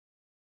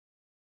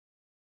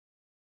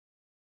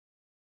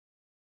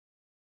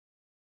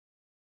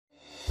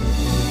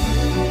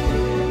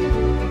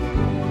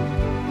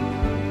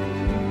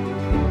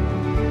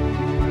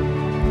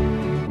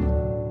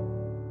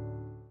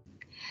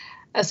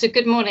So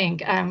good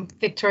morning. I'm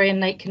Victoria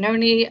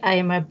Knight-Connoni. I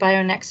am a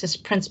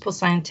Bionexus Principal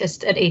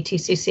Scientist at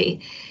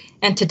ATCC,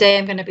 and today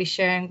I'm going to be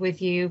sharing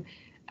with you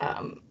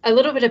a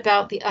little bit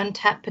about the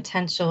untapped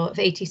potential of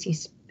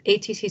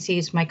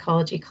ATCC's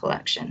mycology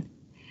collection.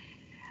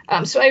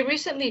 So I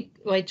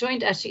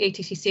joined actually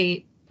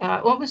ATCC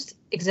almost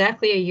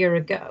exactly a year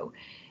ago,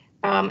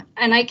 and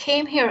I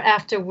came here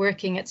after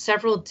working at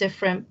several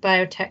different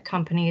biotech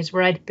companies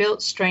where I'd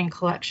built strain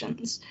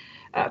collections.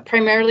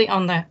 Primarily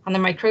on the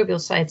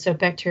microbial side, so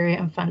bacteria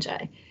and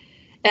fungi.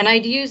 And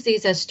I'd use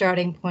these as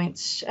starting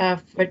points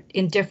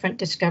in different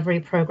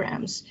discovery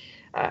programs,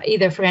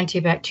 either for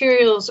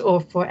antibacterials or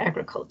for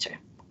agriculture.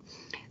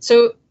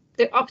 So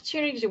the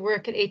opportunity to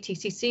work at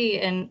ATCC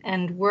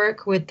and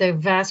work with the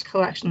vast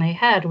collection they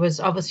had was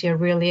obviously a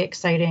really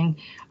exciting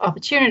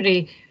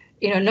opportunity,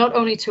 not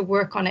only to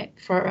work on it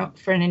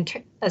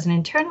as an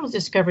internal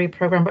discovery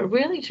program, but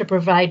really to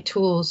provide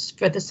tools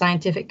for the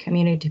scientific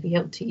community to be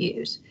able to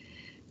use.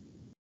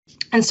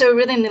 And so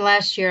really in the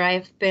last year,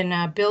 I've been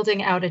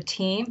building out a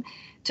team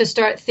to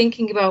start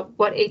thinking about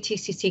what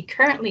ATCC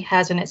currently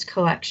has in its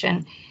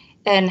collection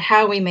and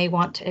how we may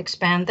want to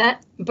expand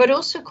that, but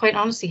also quite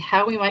honestly,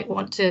 how we might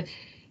want to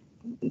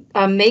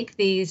make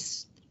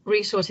these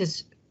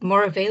resources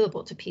more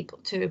available to people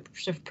to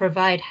sort of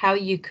provide how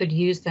you could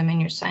use them in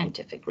your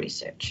scientific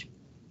research.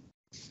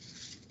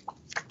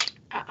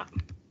 So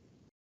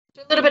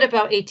a little bit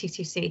about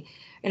ATCC.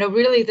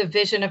 Really the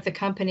vision of the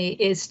company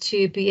is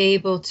to be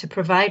able to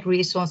provide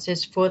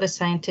resources for the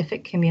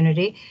scientific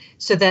community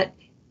so that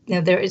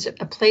there is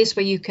a place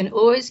where you can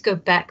always go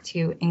back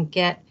to and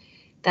get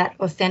that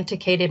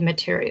authenticated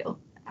material.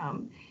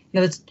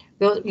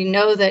 We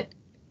know that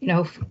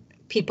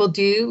people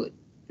do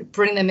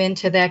bring them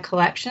into their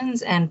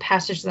collections and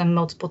passage them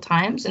multiple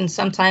times, and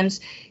sometimes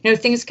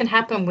things can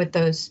happen with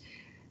those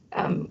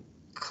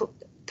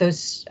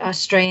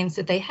strains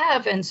that they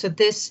have, and so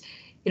this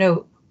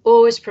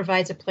always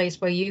provides a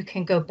place where you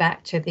can go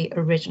back to the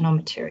original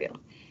material.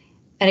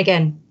 And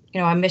again,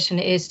 our mission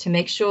is to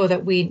make sure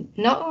that we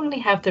not only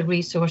have the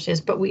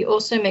resources, but we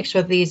also make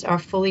sure these are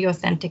fully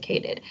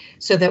authenticated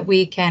so that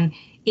we can,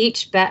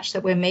 each batch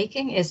that we're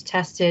making is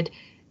tested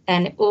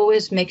and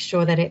always make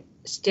sure that it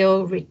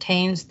still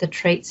retains the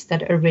traits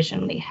that it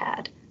originally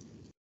had.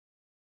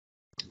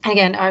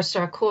 Again, our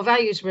core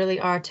values really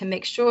are to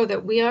make sure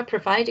that we are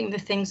providing the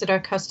things that our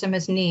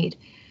customers need.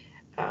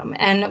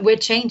 And we're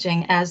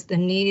changing as the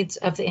needs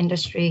of the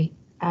industry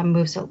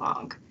moves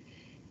along.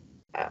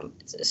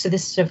 So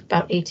this is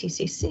about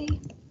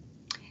ATCC.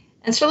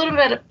 And so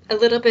a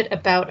little bit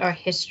about our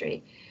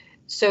history.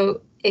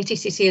 So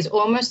ATCC is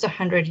almost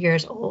 100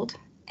 years old.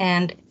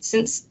 And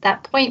since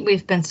that point,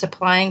 we've been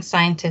supplying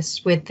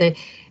scientists with the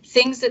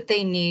things that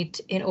they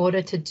need in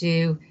order to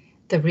do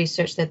the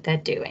research that they're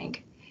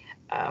doing.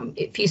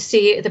 If you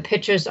see the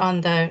pictures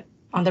on the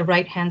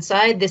right-hand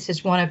side, this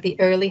is one of the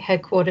early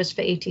headquarters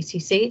for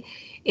ATCC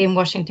in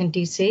Washington,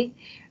 D.C.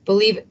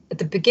 Believe at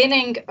the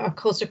beginning, our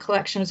culture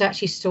collection was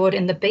actually stored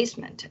in the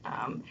basement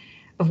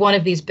of one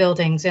of these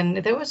buildings, and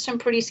there were some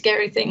pretty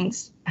scary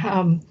things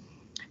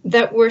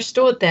that were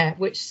stored there,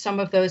 which some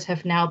of those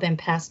have now been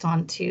passed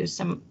on to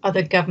some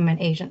other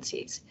government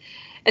agencies.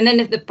 And then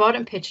at the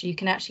bottom picture, you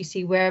can actually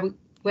see where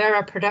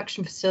our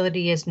production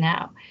facility is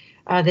now.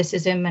 This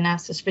is in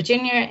Manassas,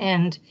 Virginia,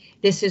 and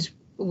this is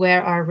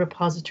where our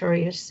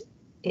repository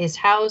is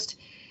housed.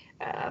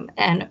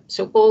 And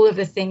so all of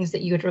the things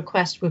that you would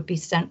request would be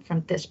sent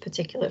from this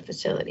particular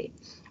facility.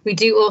 We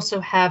do also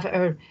have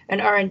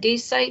an R&D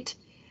site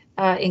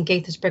in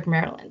Gaithersburg,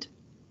 Maryland.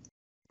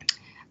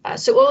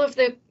 So all of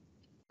the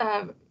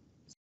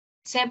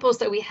samples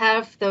that we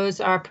have,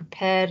 those are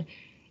prepared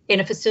in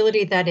a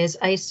facility that is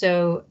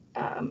ISO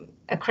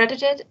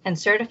accredited and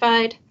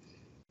certified.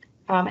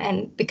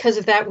 And because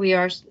of that, we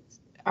are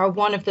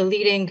one of the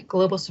leading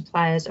global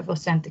suppliers of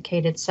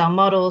authenticated cell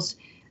models,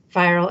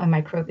 viral and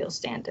microbial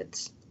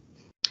standards.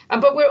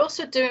 But we're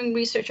also doing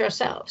research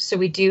ourselves. So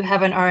we do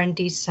have an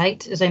R&D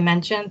site, as I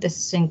mentioned. This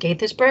is in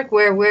Gaithersburg,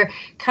 where we're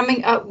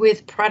coming up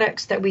with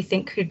products that we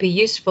think could be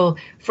useful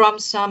from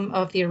some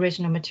of the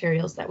original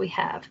materials that we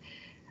have.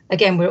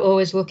 Again, we're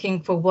always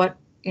looking for what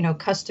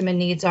customer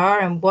needs are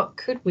and what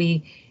could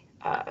we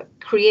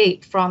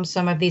create from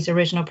some of these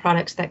original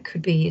products that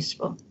could be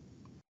useful.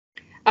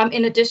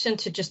 In addition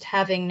to just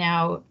having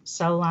now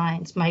cell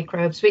lines,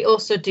 microbes, we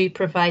also do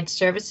provide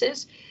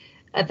services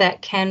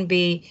that can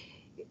be,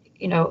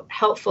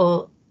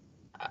 helpful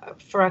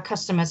for our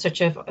customers,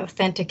 such as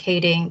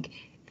authenticating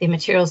the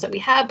materials that we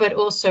have, but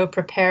also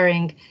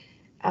preparing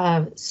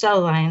cell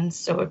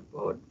lines or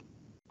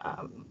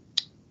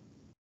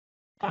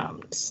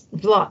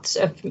lots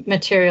of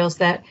materials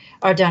that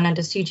are done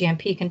under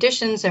cGMP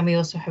conditions. And we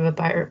also have a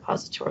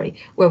biorepository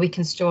where we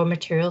can store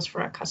materials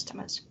for our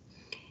customers.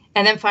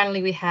 And then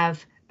finally, we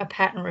have a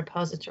patent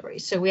repository.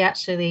 So we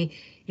actually,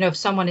 if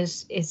someone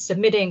is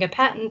submitting a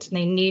patent and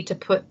they need to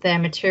put their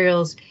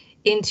materials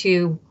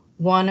into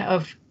one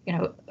of,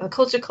 a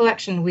culture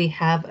collection, we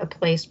have a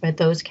place where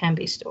those can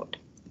be stored.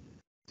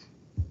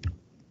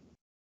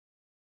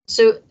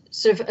 So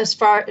sort of as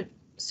far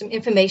some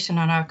information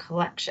on our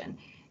collection.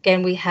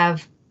 Again, we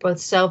have both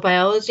cell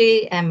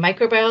biology and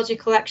microbiology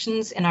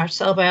collections. In our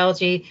cell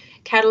biology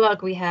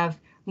catalog, we have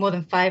more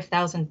than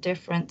 5,000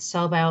 different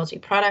cell biology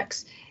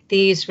products.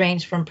 These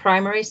range from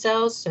primary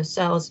cells, so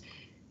cells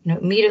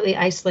immediately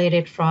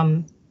isolated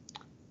from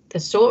the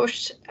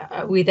source.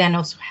 We then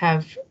also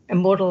have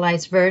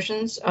immortalized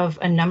versions of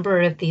a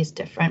number of these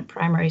different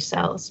primary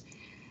cells,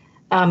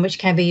 which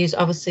can be used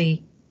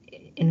obviously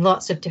in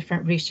lots of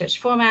different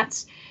research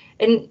formats.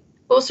 And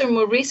also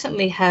more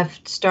recently have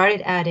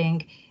started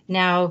adding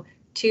now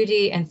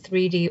 2D and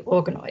 3D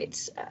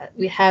organoids.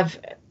 We have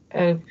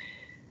a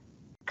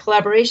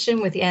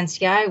collaboration with the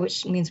NCI,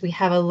 which means we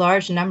have a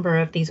large number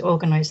of these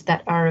organoids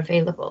that are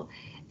available.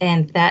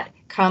 And that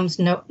comes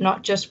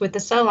not just with the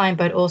cell line,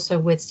 but also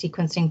with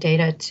sequencing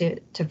data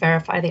to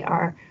verify they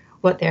are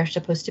what they're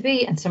supposed to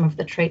be and some of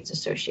the traits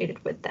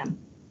associated with them.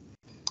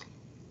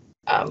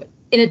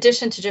 In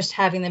addition to just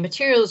having the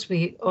materials,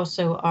 we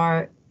also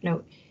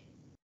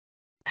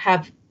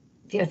have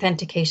the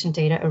authentication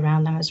data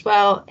around them as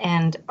well,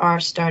 and are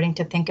starting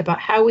to think about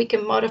how we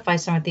can modify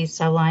some of these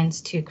cell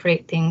lines to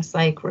create things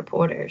like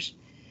reporters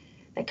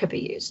that could be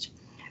used.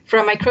 For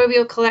our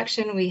microbial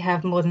collection, we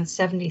have more than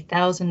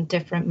 70,000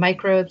 different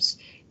microbes.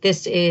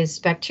 This is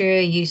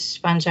bacteria,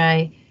 yeast,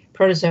 fungi,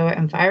 protozoa,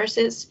 and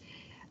viruses.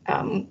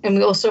 And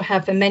we also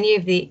have, in many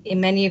of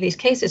these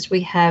cases,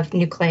 we have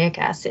nucleic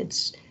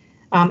acids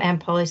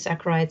and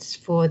polysaccharides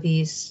for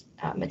these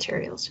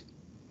materials.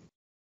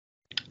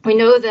 We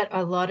know that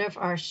a lot of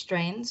our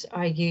strains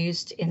are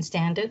used in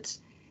standards.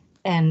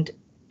 And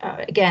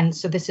again,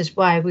 so this is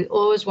why we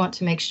always want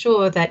to make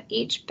sure that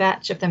each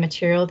batch of the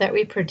material that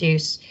we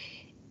produce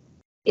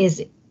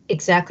is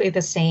exactly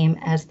the same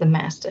as the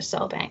master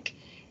cell bank.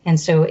 And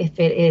so if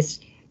it is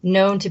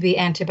known to be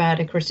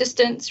antibiotic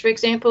resistance, for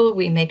example,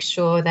 we make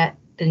sure that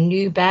the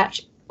new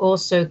batch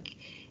also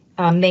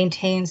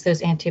maintains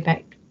those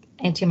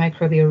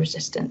antimicrobial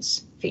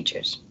resistance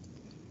features.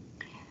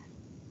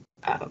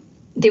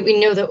 We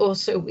know that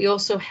we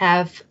also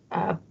have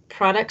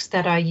products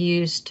that are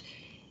used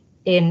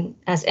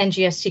as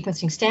NGS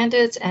sequencing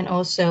standards and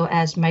also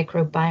as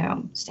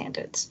microbiome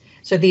standards.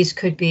 So these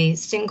could be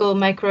single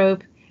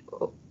microbe,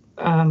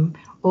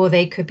 or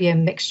they could be a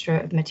mixture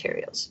of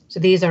materials. So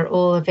these are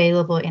all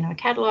available in our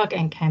catalog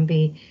and can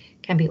be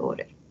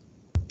ordered.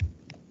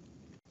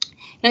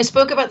 And I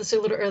spoke about this a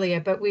little earlier,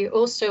 but we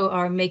also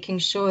are making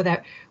sure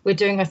that we're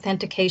doing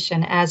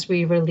authentication as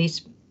we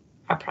release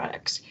our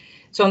products.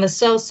 So on the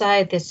cell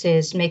side, this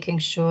is making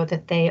sure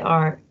that they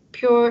are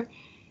pure,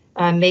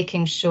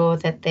 making sure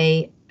that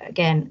they,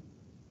 again,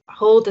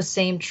 hold the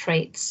same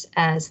traits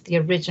as the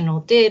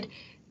original did.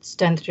 It's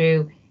done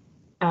through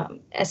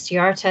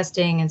STR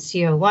testing and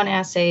CO1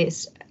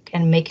 assays,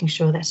 and making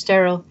sure they're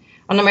sterile.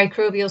 On the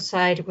microbial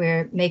side,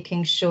 we're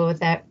making sure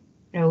that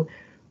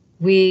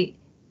we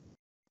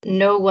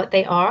know what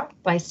they are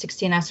by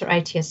 16S or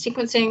ITS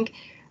sequencing.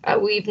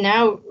 We've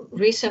now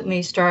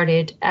recently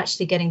started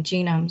actually getting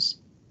genomes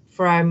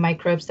for our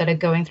microbes that are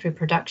going through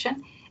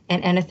production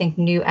and anything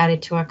new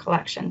added to our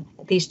collection.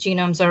 These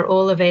genomes are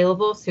all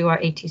available through our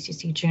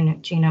ATCC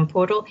genome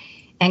portal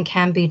and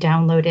can be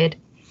downloaded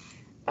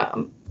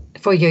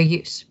for your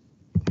use.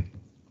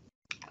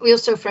 We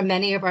also, for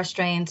many of our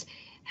strains,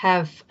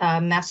 have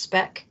mass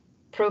spec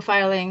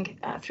profiling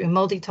through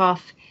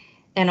MALDI-TOF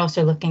and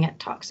also looking at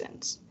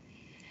toxins.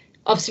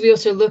 Obviously, we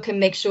also look and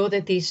make sure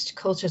that these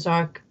cultures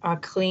are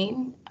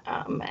clean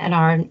and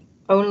are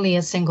only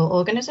a single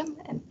organism,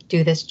 and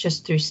do this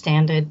just through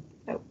standard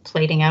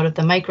plating out of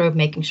the microbe,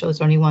 making sure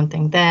there's only one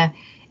thing there.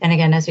 And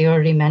again, as I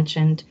already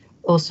mentioned,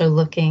 also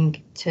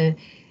looking to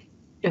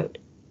are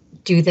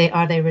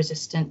they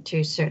resistant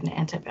to certain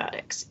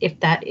antibiotics? If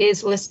that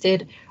is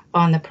listed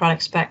on the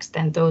product specs,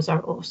 then those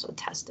are also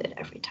tested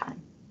every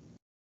time.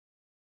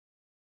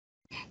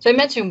 So I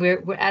mentioned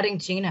we're adding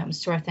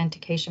genomes to our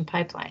authentication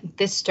pipeline.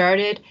 This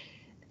started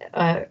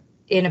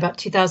in about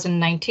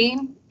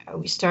 2019.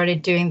 We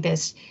started doing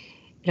this,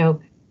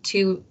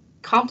 to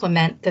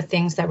complement the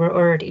things that we're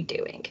already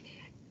doing.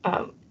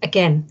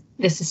 Again,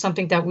 this is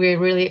something that we're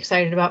really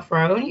excited about for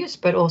our own use,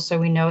 but also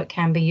we know it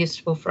can be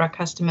useful for our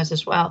customers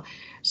as well.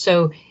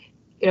 So,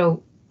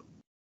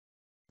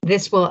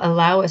 this will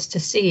allow us to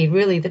see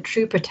really the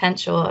true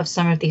potential of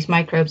some of these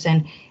microbes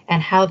and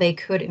how they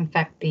could in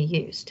fact be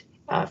used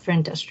for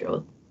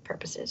industrial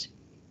purposes.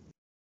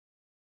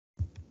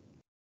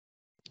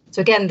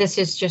 So again, this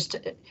is just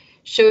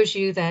shows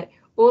you that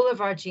all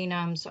of our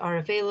genomes are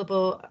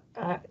available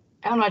on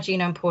our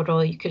genome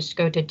portal. You could just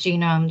go to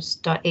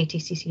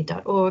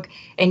genomes.atcc.org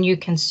and you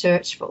can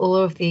search for all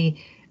of the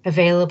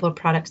available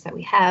products that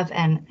we have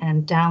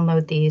and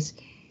download these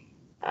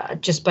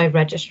just by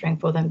registering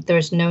for them.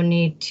 There's no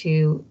need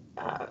to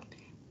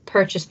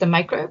purchase the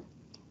microbe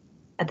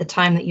at the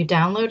time that you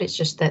download. It's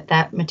just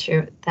that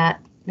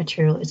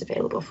material is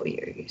available for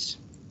your use.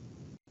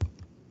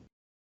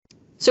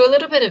 So a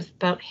little bit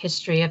about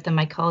history of the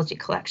mycology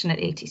collection at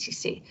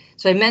ATCC.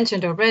 So I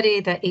mentioned already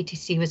that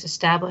ATC was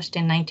established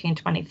in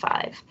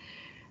 1925.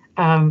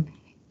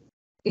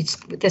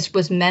 This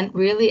was meant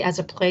really as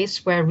a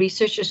place where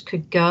researchers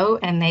could go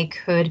and they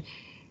could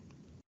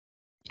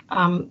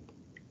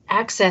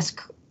access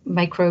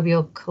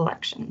microbial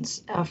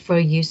collections for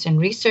use in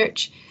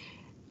research.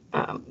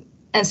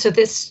 And so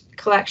this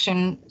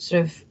collection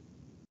sort of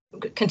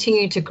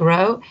continued to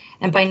grow,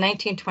 and by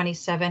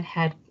 1927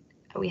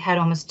 we had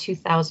almost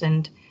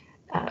 2,000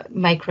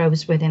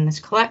 microbes within this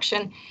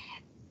collection,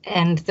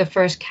 and the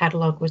first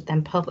catalog was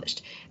then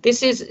published.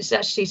 This is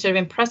actually sort of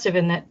impressive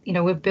in that, you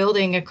know, we're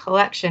building a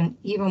collection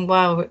even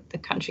while the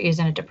country is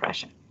in a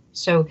depression.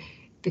 So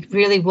it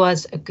really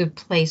was a good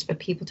place for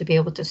people to be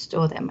able to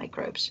store their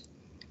microbes.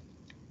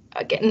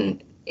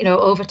 Again, you know,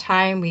 over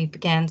time we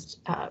began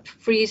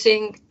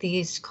freezing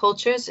these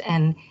cultures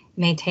and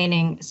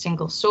maintaining a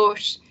single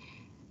source,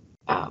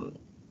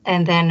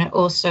 and then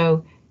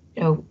also,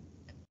 you know,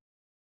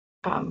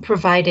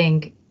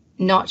 providing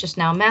not just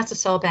now master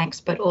cell banks,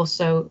 but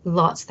also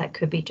lots that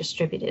could be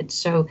distributed.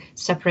 So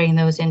separating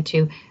those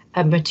into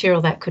a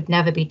material that could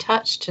never be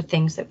touched to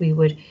things that we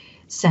would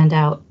send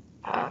out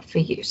for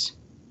use.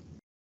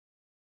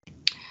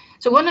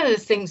 So one of the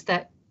things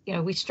that, you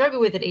know, we struggle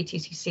with at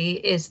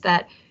ATCC is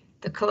that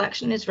the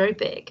collection is very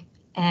big.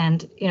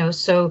 And, you know,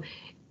 so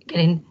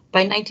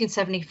by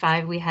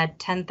 1975, we had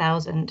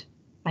 10,000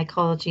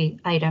 mycology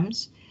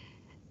items,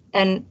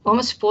 and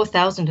almost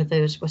 4,000 of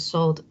those were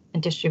sold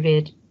and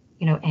distributed,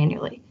 you know,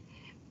 annually.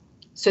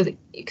 So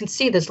you can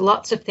see there's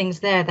lots of things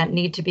there that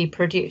need to be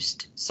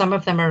produced. Some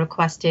of them are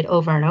requested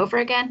over and over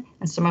again,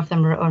 and some of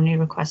them are only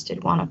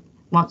requested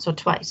once or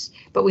twice.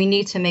 But we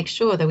need to make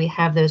sure that we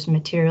have those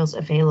materials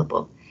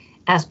available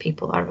as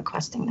people are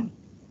requesting them.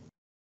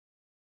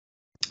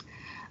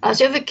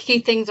 So the key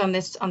things on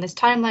this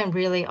timeline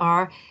really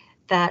are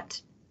that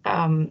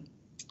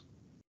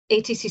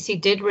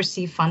ATCC did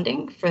receive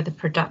funding for the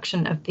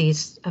production of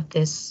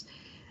this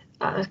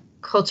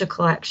culture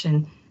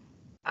collection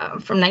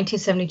from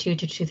 1972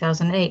 to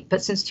 2008.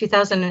 But since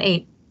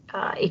 2008,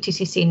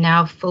 ATCC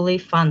now fully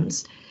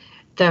funds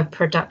the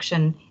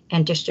production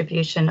and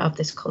distribution of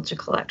this culture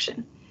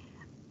collection.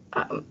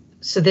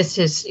 So this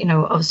is, you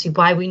know, obviously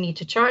why we need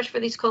to charge for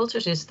these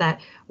cultures is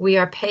that we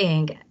are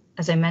paying,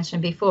 as I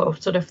mentioned before,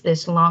 sort of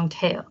this long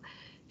tail.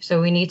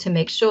 So we need to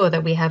make sure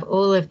that we have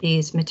all of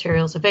these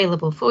materials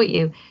available for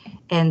you.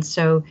 And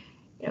so,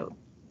 you know,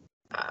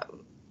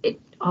 it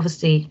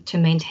obviously to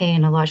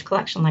maintain a large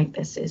collection like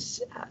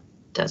this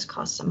does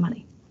cost some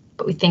money,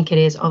 but we think it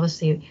is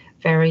obviously a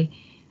very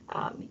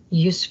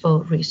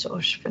useful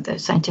resource for the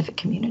scientific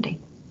community.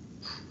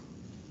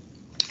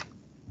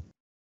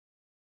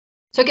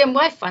 So again,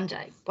 why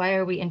fungi? Why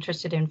are we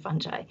interested in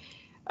fungi?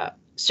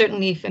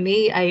 Certainly for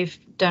me, I've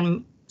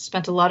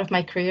spent a lot of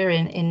my career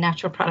in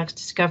natural products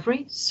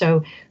discovery.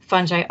 So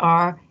fungi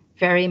are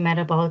very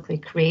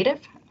metabolically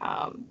creative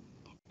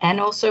and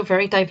also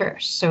very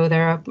diverse. So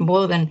there are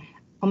more than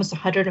almost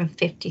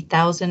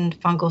 150,000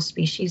 fungal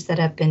species that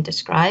have been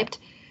described,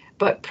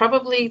 but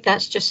probably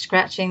that's just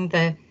scratching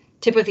the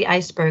tip of the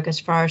iceberg as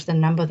far as the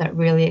number that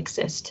really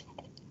exist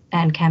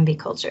and can be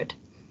cultured.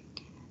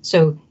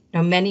 So, you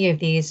know, many of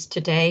these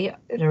today,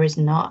 there is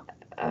not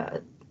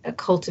a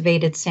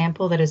cultivated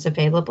sample that is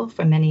available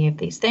for many of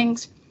these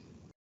things.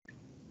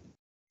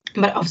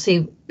 But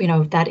obviously, you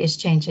know, that is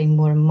changing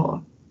more and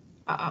more.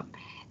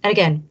 And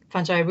again,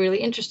 fungi are really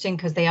interesting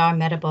because they are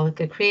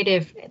metabolically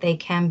creative. They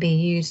can be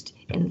used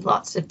in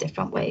lots of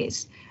different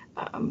ways.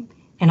 And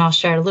I'll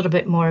share a little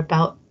bit more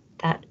about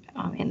that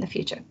in the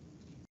future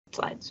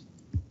slides.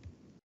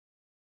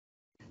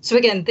 So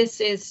again, this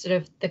is sort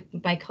of the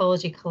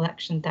mycology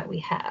collection that we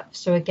have.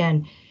 So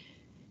again,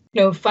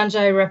 you know,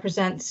 fungi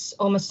represents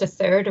almost a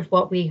third of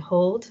what we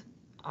hold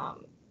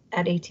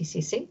at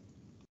ATCC.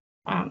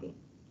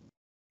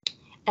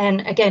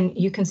 And again,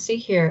 you can see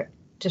here,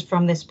 just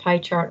from this pie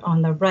chart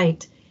on the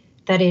right,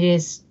 that it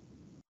is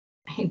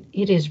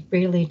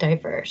really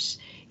diverse.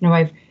 You know,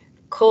 I've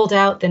called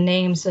out the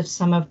names of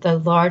some of the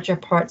larger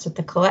parts of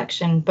the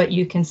collection, but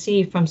you can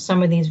see from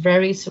some of these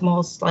very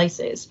small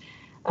slices,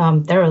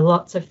 there are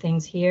lots of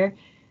things here.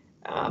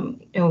 You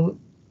know,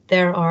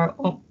 there are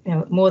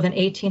more than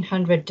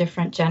 1,800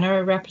 different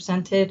genera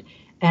represented,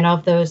 and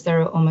of those,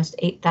 there are almost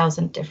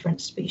 8,000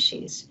 different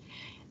species.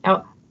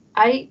 Now,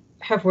 I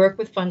have worked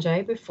with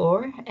fungi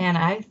before, and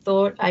I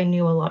thought I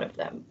knew a lot of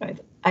them.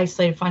 I've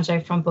isolated fungi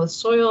from both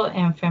soil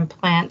and from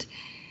plant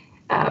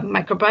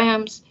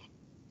microbiomes,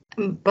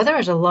 but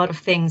there's a lot of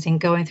things in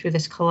going through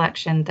this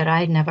collection that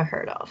I'd never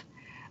heard of.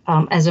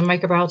 As a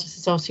microbiologist,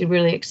 it's also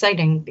really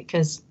exciting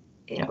because,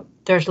 you know,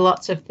 there's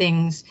lots of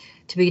things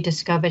to be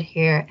discovered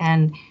here,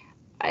 and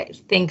I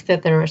think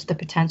that there is the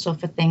potential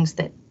for things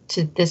that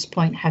to this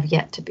point have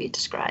yet to be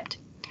described.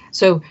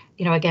 So,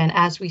 you know, again,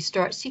 as we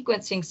start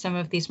sequencing some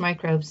of these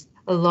microbes,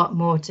 a lot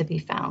more to be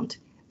found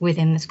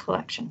within this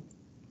collection.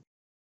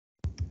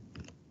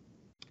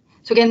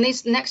 So again,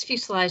 these next few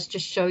slides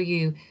just show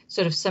you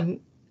sort of some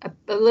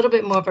a little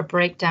bit more of a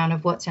breakdown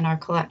of what's in our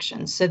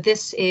collection. So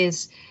this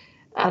is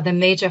the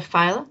major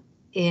phyla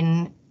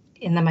in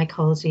the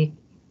Mycology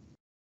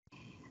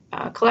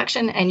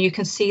collection, and you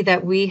can see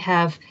that we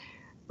have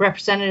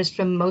representatives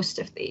from most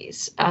of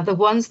these. The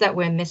ones that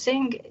we're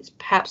missing is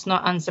perhaps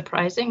not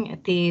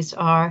unsurprising. These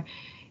are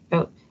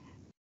the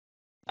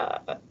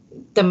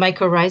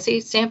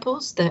mycorrhizae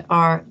samples that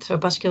are, so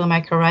buscular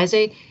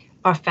mycorrhizae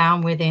are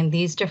found within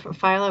these different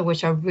phyla,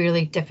 which are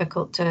really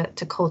difficult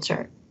to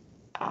culture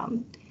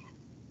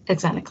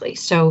exotically.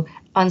 So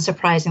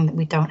unsurprising that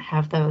we don't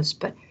have those,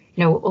 but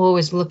we're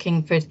always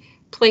looking for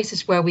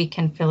places where we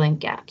can fill in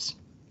gaps.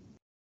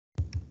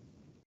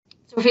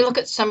 So if we look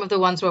at some of the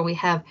ones where we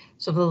have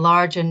sort of a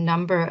larger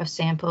number of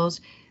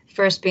samples,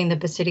 first being the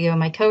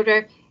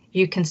Basidiomycota,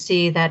 you can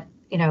see that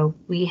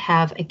we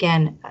have,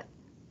 again,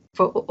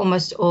 for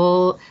almost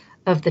all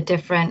of the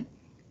different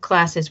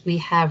classes, we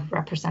have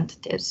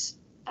representatives,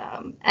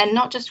 and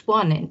not just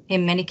one.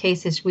 In many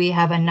cases, we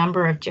have a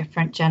number of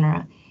different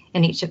genera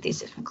in each of these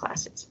different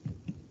classes.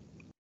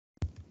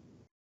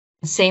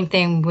 Same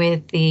thing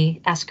with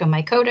the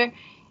Ascomycota.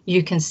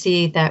 You can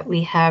see that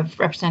we have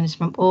representatives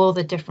from all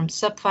the different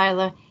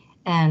subphyla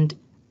and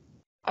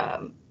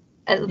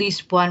at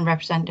least one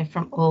representative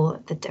from all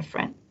of the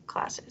different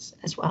classes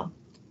as well.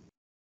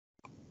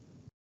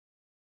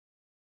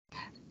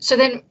 So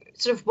then,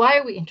 sort of, why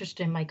are we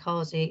interested in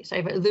mycology? So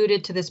I've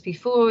alluded to this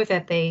before,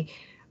 that they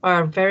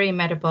are very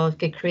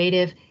metabolically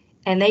creative,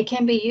 and they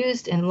can be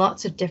used in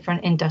lots of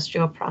different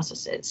industrial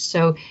processes.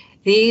 So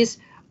these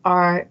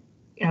are,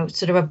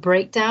 sort of a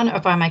breakdown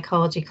of our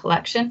mycology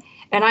collection.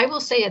 And I will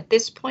say at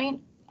this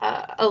point,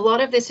 a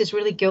lot of this is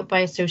really guilt by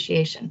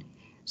association.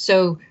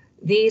 So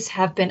these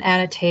have been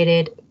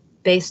annotated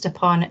based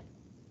upon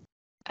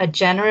a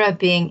genera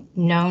being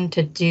known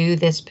to do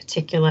this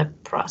particular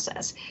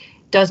process.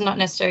 Does not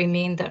necessarily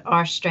mean that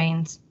our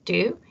strains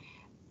do,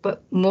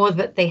 but more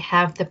that they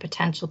have the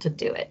potential to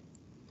do it.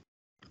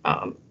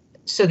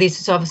 So this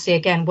is obviously,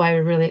 again, why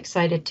we're really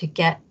excited to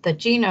get the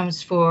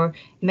genomes for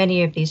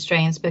many of these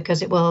strains,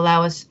 because it will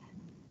allow us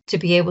to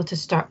be able to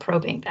start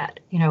probing that.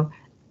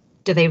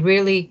 Are they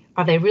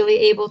really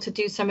able to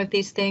do some of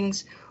these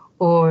things,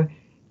 or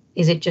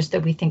is it just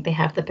that we think they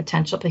have the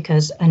potential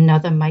because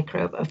another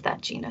microbe of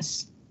that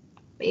genus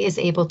is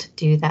able to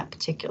do that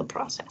particular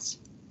process?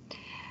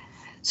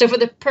 So for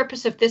the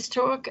purpose of this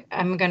talk,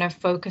 I'm going to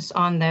focus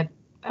on the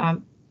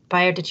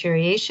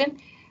biodeterioration,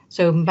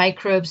 so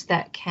microbes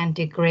that can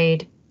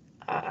degrade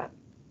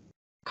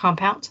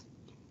compounds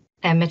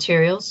and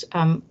materials,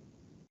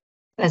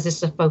 as is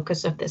the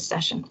focus of this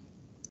session.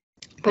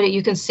 But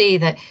you can see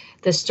that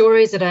the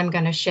stories that I'm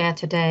going to share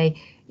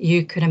today,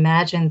 you could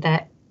imagine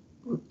that,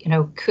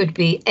 could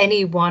be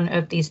any one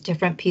of these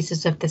different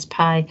pieces of this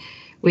pie.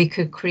 We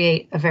could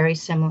create a very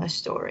similar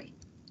story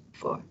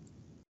for.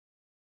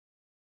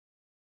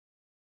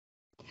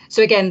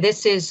 So again,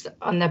 this is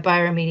on the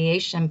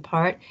bioremediation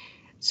part.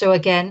 So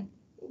again,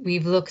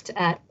 we've looked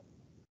at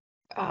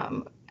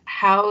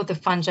how the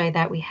fungi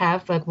that we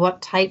have, like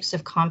what types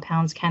of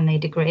compounds can they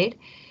degrade.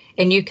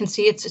 And you can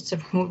see it's a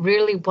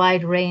really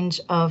wide range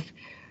of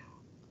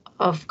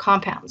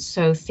compounds.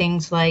 So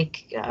things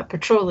like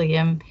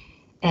petroleum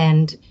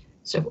and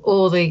sort of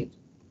all the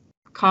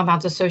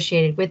compounds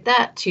associated with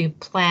that, to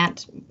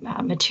plant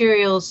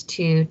materials,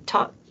 to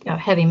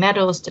heavy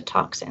metals, to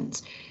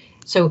toxins.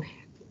 So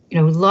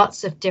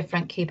lots of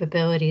different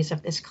capabilities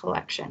of this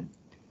collection.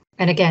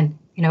 And again,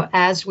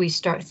 as we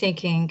start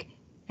thinking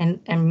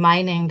and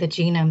mining the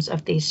genomes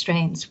of these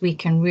strains, we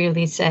can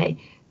really say,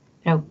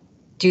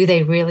 do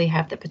they really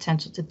have the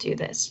potential to do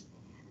this?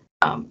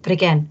 But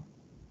again,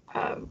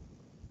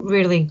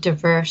 really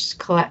diverse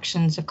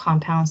collections of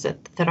compounds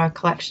that our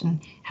collection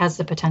has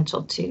the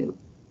potential to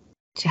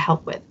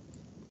help with.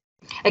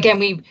 Again,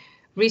 we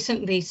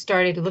recently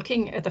started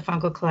looking at the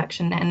fungal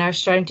collection and are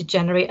starting to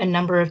generate a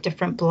number of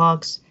different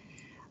blogs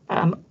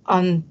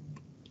on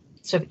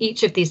sort of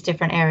each of these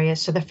different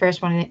areas. So the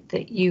first one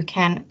that you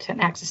can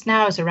access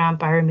now is around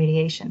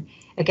bioremediation.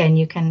 Again,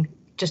 you can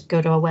just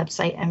go to our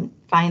website and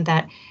find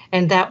that,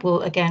 and that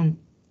will again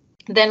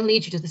then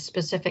lead you to the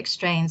specific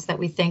strains that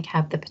we think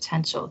have the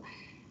potential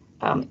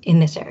in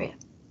this area.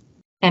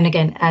 And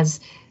again, as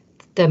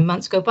the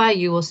months go by,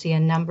 you will see a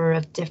number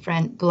of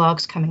different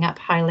blogs coming up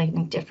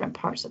highlighting different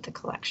parts of the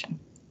collection.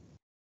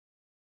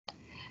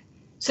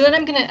 So then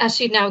I'm going to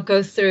actually now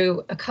go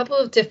through a couple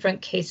of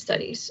different case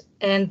studies,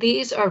 and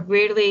these are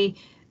really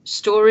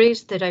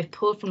stories that I've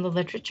pulled from the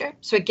literature.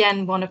 So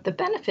again, one of the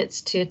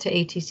benefits to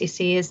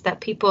ATCC is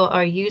that people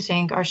are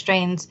using our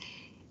strains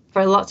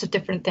for lots of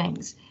different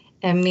things.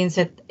 It means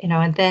that,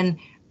 and then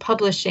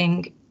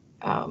publishing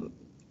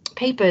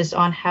papers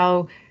on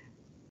how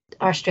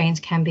our strains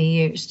can be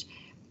used.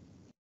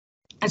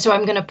 And so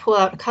I'm going to pull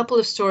out a couple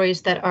of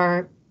stories that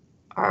are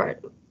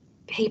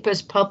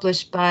papers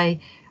published by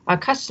our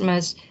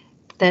customers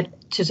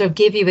that to sort of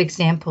give you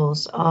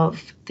examples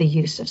of the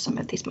use of some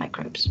of these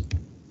microbes.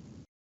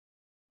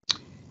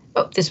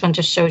 Oh, this one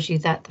just shows you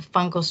that the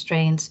fungal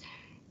strains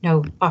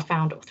are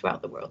found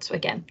throughout the world. So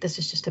again, this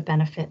is just a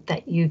benefit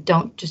that you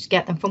don't just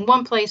get them from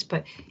one place,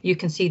 but you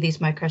can see these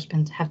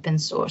microspins have been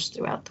sourced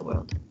throughout the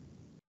world.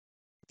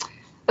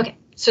 Okay,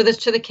 so this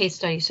to the case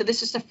study. So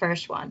this is the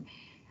first one.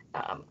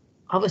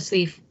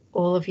 Obviously,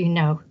 all of you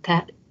know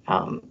that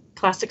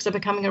plastics are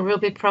becoming a real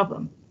big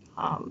problem.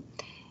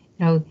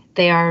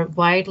 They are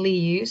widely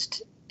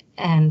used,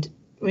 and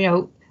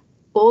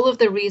all of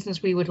the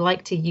reasons we would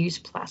like to use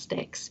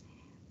plastics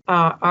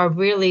are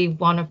really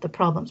one of the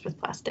problems with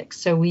plastics.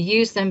 So we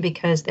use them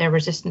because they're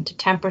resistant to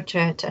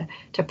temperature,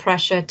 to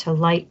pressure, to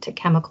light, to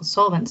chemical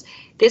solvents.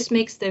 This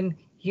makes them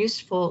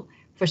useful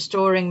for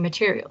storing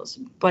materials,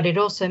 but it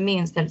also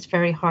means that it's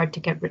very hard to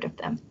get rid of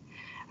them.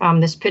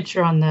 This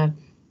picture on the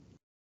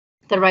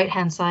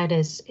right-hand side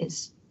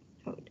is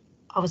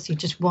obviously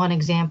just one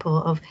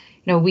example of,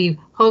 we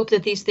hope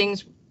that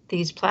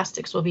these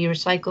plastics will be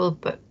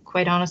recycled, but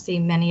quite honestly,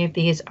 many of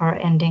these are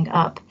ending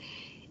up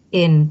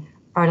in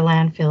our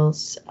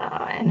landfills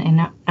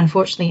and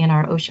unfortunately in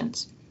our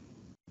oceans.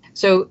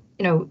 So,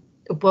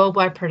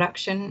 worldwide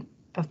production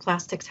of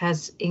plastics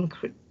has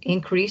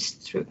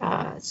increased through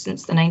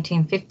since the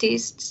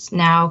 1950s.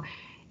 Now,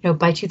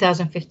 by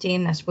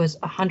 2015, this was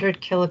 100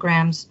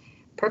 kilograms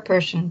per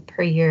person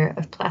per year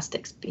of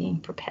plastics being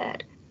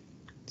prepared.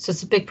 So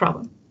it's a big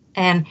problem.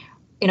 And,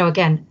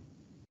 again,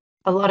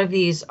 a lot of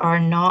these are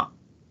not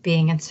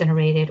being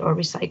incinerated or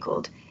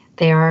recycled.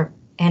 They are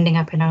ending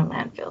up in our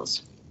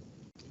landfills.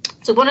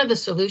 So one of the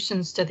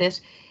solutions to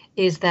this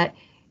is that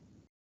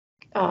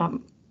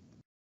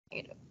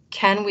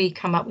can we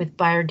come up with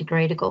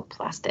biodegradable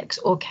plastics,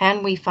 or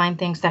can we find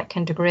things that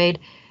can degrade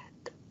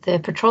the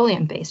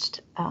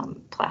petroleum-based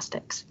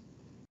plastics?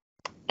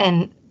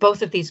 And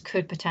both of these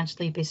could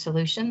potentially be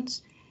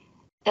solutions.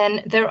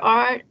 And there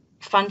are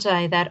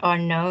fungi that are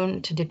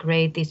known to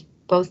degrade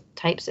both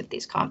types of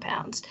these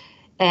compounds.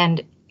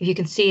 And you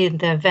can see in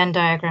the Venn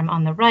diagram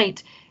on the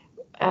right,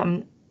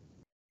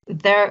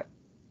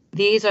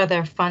 these are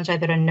the fungi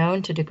that are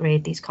known to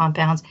degrade these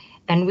compounds,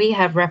 and we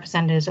have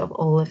representatives of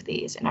all of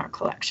these in our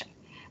collection.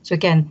 So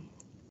again,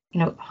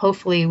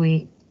 hopefully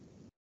we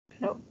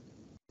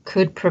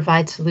could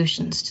provide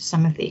solutions to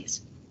some of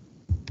these.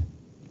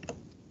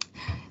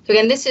 So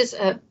again, this is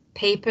a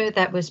paper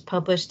that was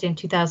published in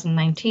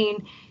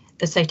 2019.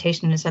 The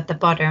citation is at the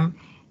bottom.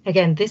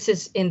 Again,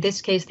 in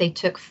this case, they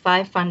took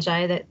 5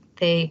 fungi that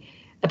they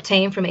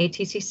obtained from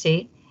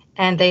ATCC,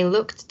 and they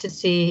looked to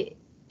see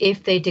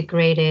if they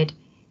degraded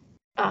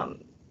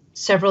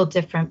several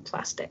different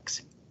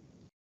plastics.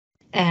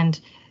 And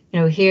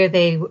here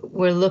they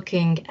were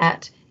looking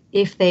at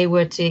if they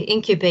were to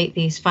incubate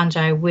these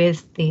fungi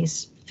with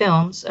these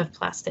films of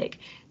plastic,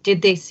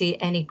 did they see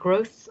any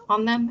growth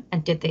on them,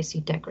 and did they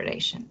see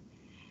degradation?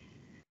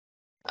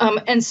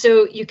 And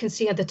so you can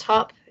see at the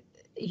top,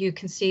 you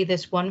can see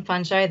this one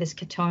fungi, this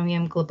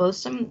Chaetomium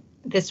globosum.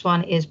 This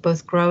one is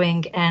both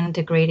growing and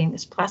degrading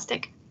this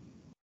plastic,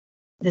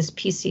 this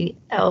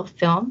PCL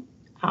film.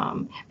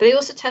 But they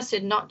also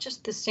tested not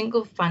just the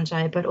single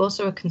fungi, but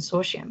also a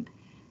consortium.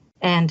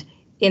 And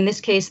in this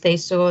case, they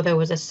saw there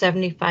was a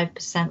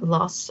 75%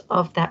 loss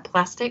of that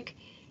plastic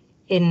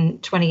in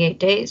 28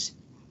 days.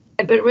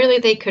 But really,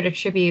 they could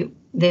attribute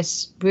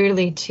this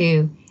really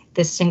to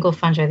this single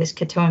fungi, this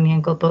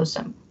Chaetomium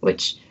globosum,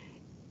 which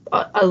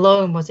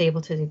alone was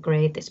able to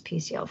degrade this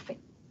PCL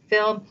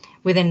film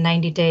within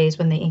 90 days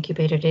when they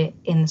incubated it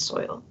in the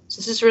soil. So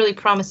this is really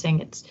promising.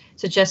 It's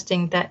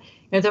suggesting that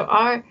there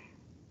are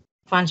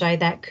fungi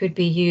that could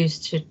be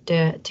used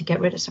to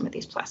get rid of some of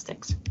these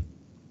plastics.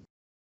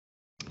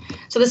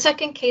 So the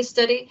second case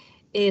study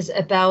is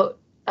about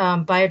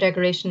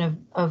biodegradation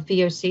of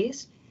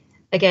VOCs.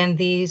 Again,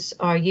 these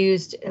are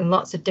used in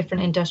lots of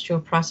different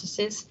industrial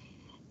processes,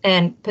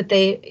 but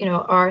they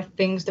are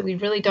things that we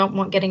really don't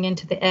want getting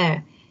into the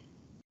air.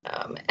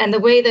 And the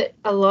way that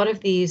a lot of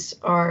these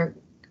are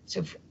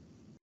sort of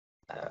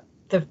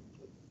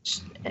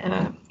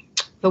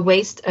the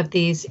waste of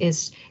these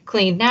is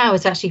cleaned now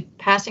is actually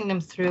passing them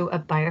through a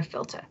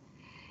biofilter.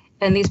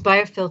 And these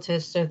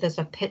biofilters, so there's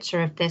a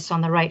picture of this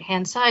on the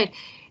right-hand side.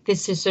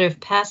 This is sort of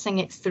passing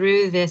it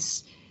through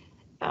this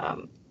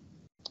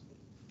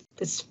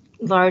this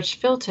large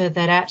filter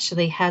that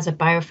actually has a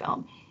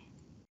biofilm.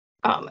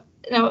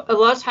 Now, a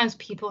lot of times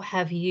people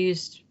have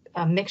used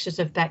mixtures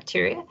of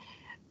bacteria,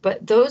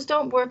 but those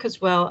don't work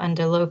as well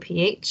under low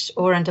pH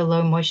or under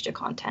low moisture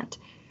content,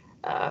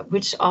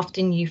 which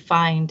often you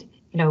find,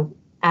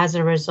 as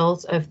a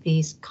result of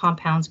these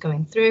compounds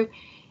going through,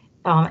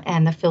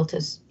 and the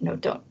filters,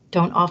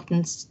 don't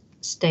often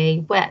stay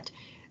wet.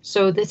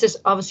 So this is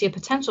obviously a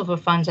potential for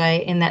fungi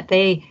in that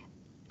they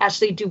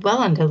actually do well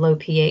under low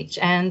pH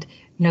and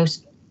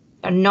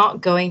are not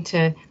going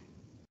to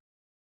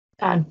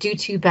do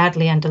too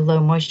badly under low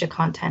moisture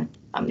content.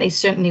 They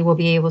certainly will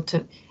be able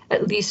to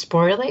at least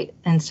sporulate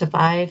and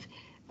survive,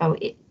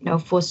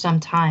 for some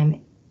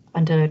time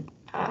under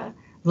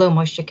low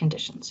moisture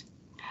conditions.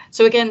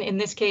 So again, in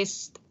this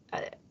case,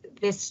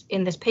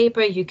 in this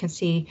paper, you can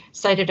see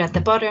cited at the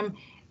bottom,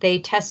 they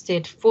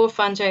tested 4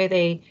 fungi.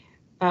 They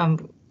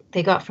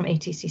they got from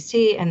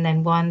ATCC, and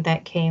then one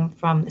that came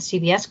from the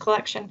CBS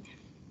collection.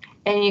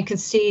 And you can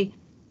see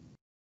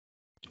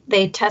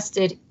they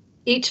tested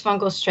each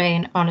fungal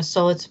strain on a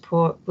solid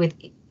support with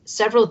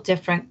several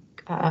different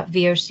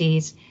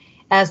VOCs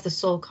as the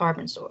sole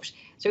carbon source.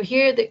 So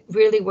here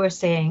really we're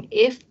saying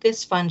if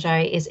this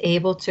fungi is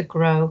able to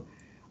grow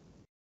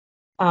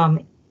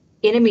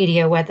in a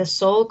media where the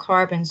sole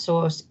carbon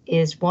source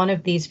is one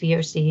of these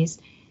VOCs,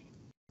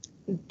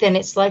 then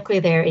it's likely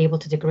they're able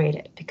to degrade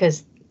it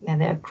because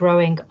they're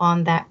growing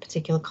on that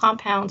particular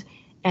compound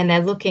and they're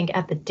looking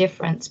at the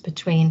difference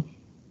between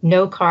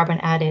no carbon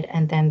added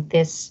and then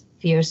this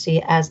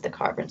VOC as the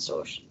carbon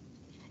source.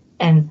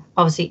 And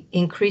obviously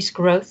increased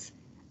growth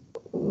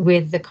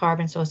with the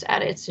carbon source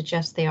added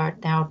suggests they are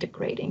now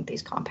degrading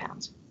these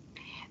compounds.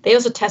 They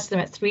also test them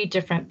at 3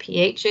 different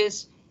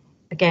pHs.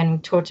 Again, we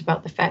talked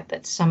about the fact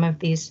that some of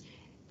these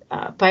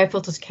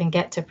biofilters can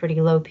get to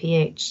pretty low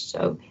pH.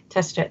 So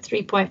tested at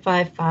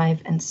 3.5,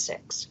 5, and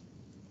 6.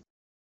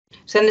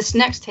 So then this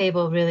next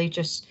table really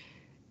just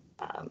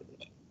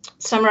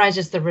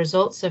summarizes the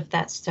results of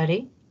that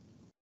study.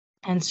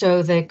 And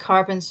so the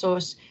carbon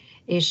source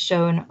is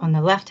shown on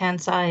the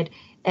left-hand side,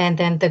 and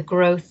then the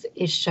growth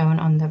is shown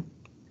on the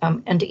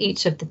under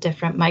each of the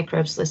different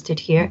microbes listed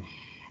here.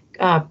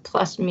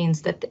 Plus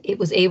means that it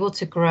was able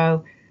to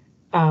grow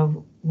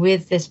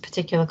with this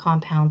particular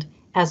compound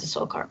as a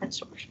sole carbon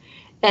source.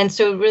 And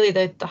so really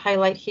the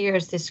highlight here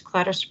is this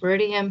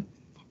Cladosporidium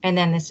and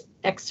then this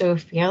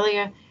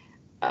Exophialia.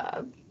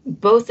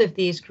 Both of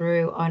these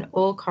grew on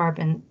all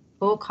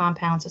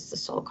compounds as the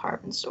sole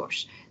carbon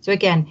source. So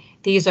again,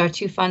 these are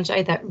 2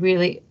 fungi that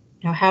really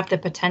have the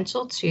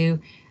potential to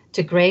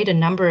degrade a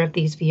number of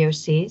these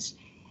VOCs.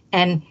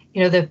 And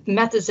the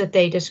methods that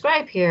they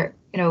describe here,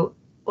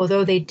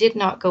 although they did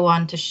not go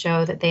on to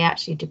show that they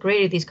actually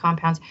degraded these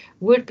compounds,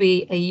 would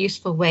be a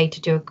useful way to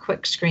do a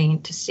quick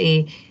screen to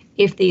see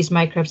if these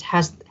microbes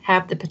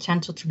have the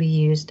potential to be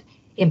used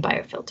in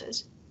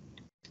biofilters.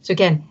 So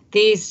again,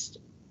 these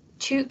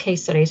 2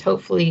 case studies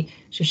hopefully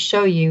should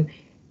show you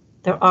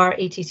there are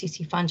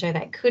ATCC fungi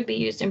that could be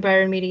used in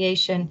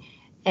bioremediation.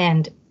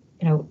 And,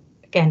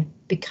 again,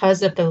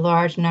 because of the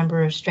large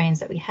number of strains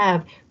that we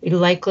have, we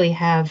likely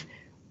have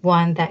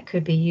one that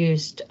could be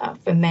used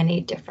for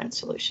many different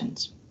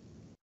solutions.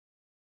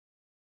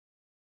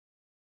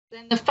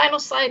 Then the final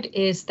slide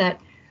is that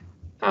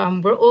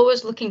we're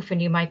always looking for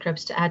new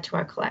microbes to add to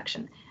our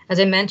collection. As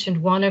I mentioned,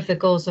 one of the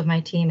goals of my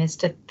team is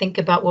to think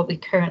about what we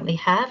currently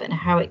have and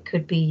how it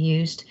could be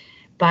used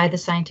by the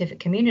scientific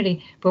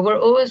community, but we're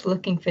always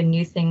looking for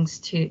new things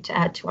to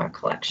add to our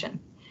collection.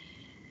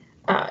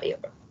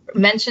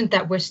 Mentioned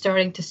that we're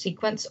starting to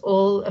sequence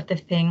all of the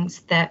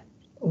things that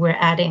we're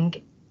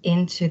adding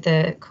into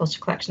the culture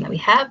collection that we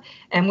have,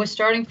 and we're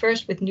starting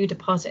first with new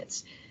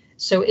deposits.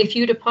 So if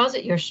you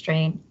deposit your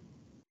strain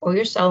or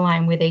your cell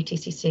line with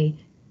ATCC,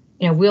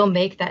 we'll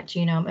make that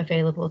genome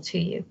available to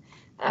you.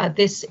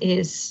 These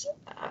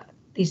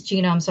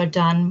genomes are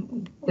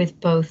done with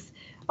both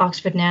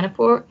Oxford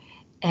Nanopore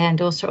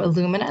and also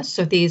Illumina.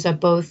 So these are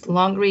both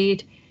long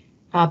read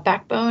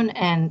backbone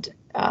and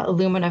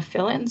Illumina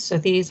fill-ins. So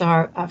these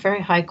are very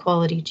high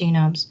quality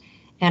genomes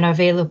and are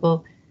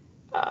available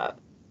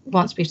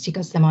once we've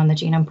sequenced them on the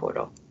genome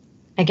portal.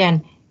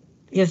 Again,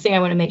 the other thing I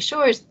want to make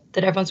sure is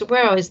that everyone's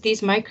aware of is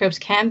these microbes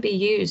can be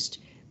used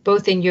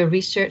both in your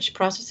research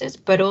processes,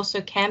 but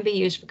also can be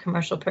used for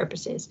commercial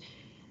purposes.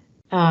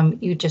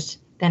 You just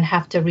then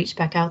have to reach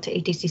back out to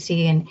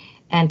ATCC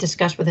and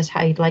discuss with us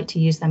how you'd like to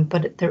use them,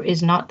 but there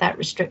is not that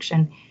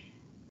restriction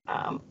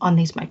on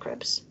these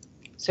microbes.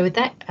 So with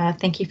that,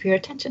 thank you for your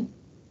attention.